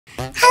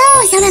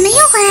Hello， 小本们又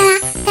回来啦！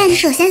带着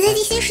手下在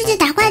地心世界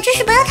打怪，真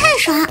是不要太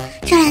爽。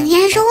这2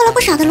天还收获了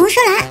不少的龙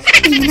舌兰，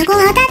你们的功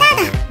劳大大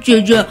的。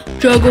姐姐，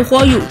摘个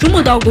花有这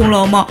么大功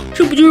劳吗？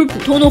这不就是普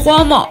通的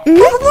花吗？不，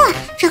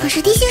这可是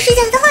地心世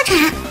界的特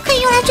产，可以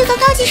用来制作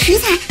高级食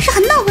材，是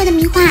很宝贵的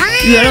名花。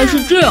原来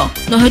是这样，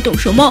那还等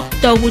什么？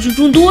带回去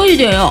种多一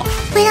点呀！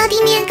回到地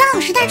面刚好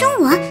是大中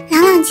午，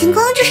朗朗晴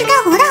空，这是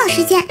干活的好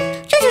时间。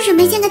这就准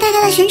备建个大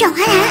大的旋转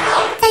花坛，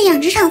在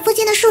养殖场附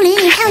近的树林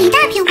里还有一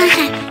大片花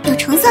海，有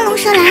橙色龙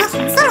舌兰、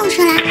红色龙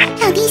舌兰，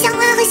还有丁香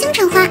花和星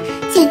辰花，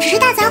简直是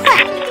大杂烩。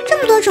这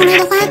么多种类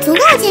的花，足够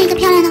建一个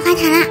漂亮的花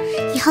坛啦。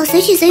以后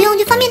随取随用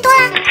就方便多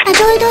啦。把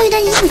周围多余的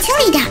泥土清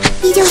理掉，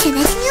依旧选在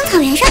青青草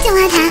原上建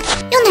花坛，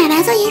用奶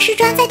白做岩石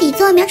砖在底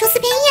座描出4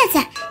片叶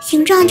子，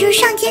形状就是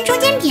上尖中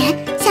间扁，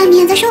下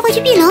面再收回去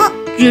壁楼。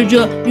姐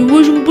姐，你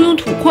为什么不用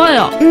土块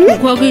啊？土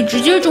块可以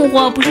直接种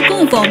花，不是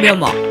更方便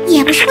吗？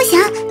也不是不行，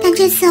但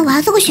这次我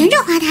要做个旋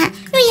转花坛，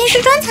用岩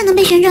石砖才能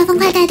被旋转方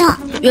块带动。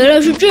原来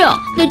是这样，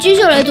那接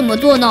下来怎么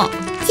做呢？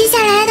接下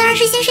来当然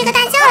是先睡个大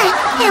觉啦，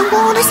太阳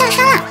公公都下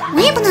山了，我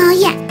也不能熬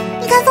夜。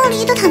你看凤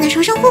梨都躺在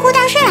床上呼呼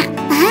大睡了，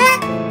晚安啦。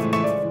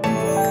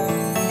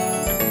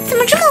怎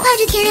么这么快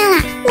就天亮了？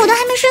我都还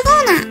没睡够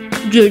呢。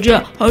姐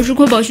姐，还是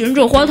快把旋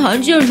转花坛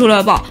建出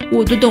来吧，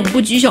我都等不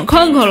及想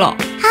看看了。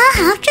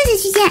好，这就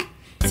去建。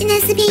现在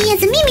4片叶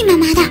子密密麻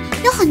麻的，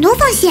有很多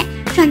缝隙，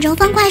转轴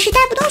方块是带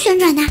不动旋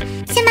转的，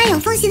先把有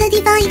缝隙的地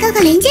方一个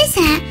个连接起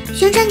来，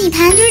旋转底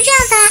盘就是这样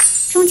子啦。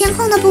中间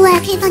空的部位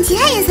可以放其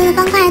他颜色的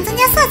方块，增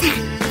加色彩。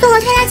做个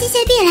推拉机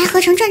械臂来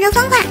合成转轴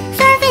方块，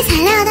虽然费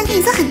材料，但可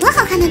以做很多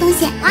好看的东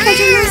西。在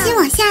正中心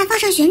往下放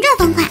上旋转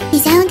方块，底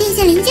下用电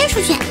线连接出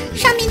去，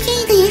上面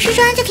添一个岩石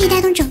砖，就可以带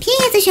动整片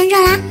叶子旋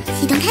转啦。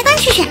启动开关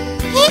试试，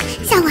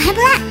效果还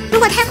不赖。如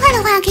果太快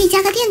的话，可以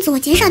加个电阻，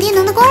减少电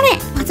能的功率。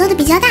我做的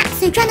比较大，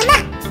所以转得慢。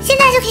现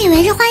在就可以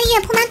围着花叶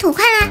铺满土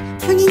块啦，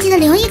中间记得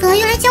留一格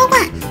用来浇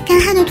灌，干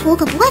旱的土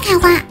可不会开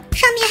花。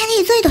上面还可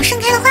以做一朵盛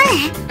开的花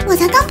蕾。我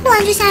才刚铺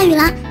完就下雨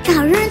了，正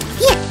好润润土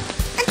地。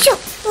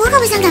我可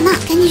不想感冒，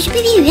赶紧去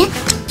避避雨。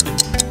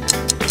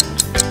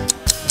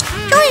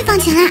终于放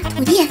晴啦，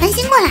土地也翻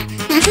新过来，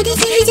拿出地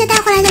心世界带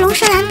回来的龙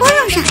舌兰播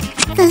种上。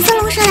粉色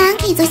龙舌兰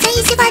可以做香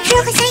溢西瓜汁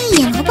和香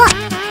溢野萝卜，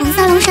红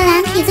色龙舌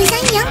兰可以做香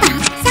溢羊膀、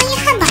香溢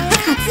汉堡和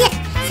烤鸡。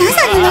想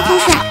想就能口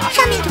水，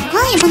上面土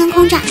坑也不能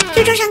空着，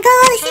就种上高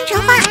高的星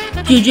辰花。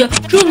姐姐，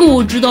这个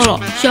我知道了，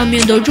下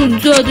面的种你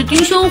最爱的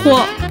丁香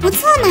花。不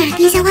错嘛，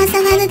丁香花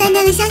散发的淡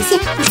淡的香气，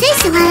我最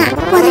喜欢了。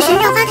我的旋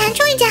转花坛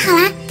终于建好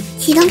啦，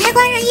启动开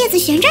关让叶子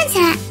旋转起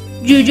来。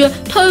姐姐，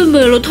太美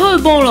了，太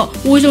棒了，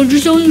我想吃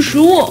香溢食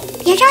物。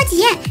别着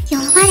急，有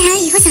了花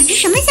坛以后想吃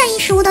什么香溢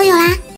食物都有啦。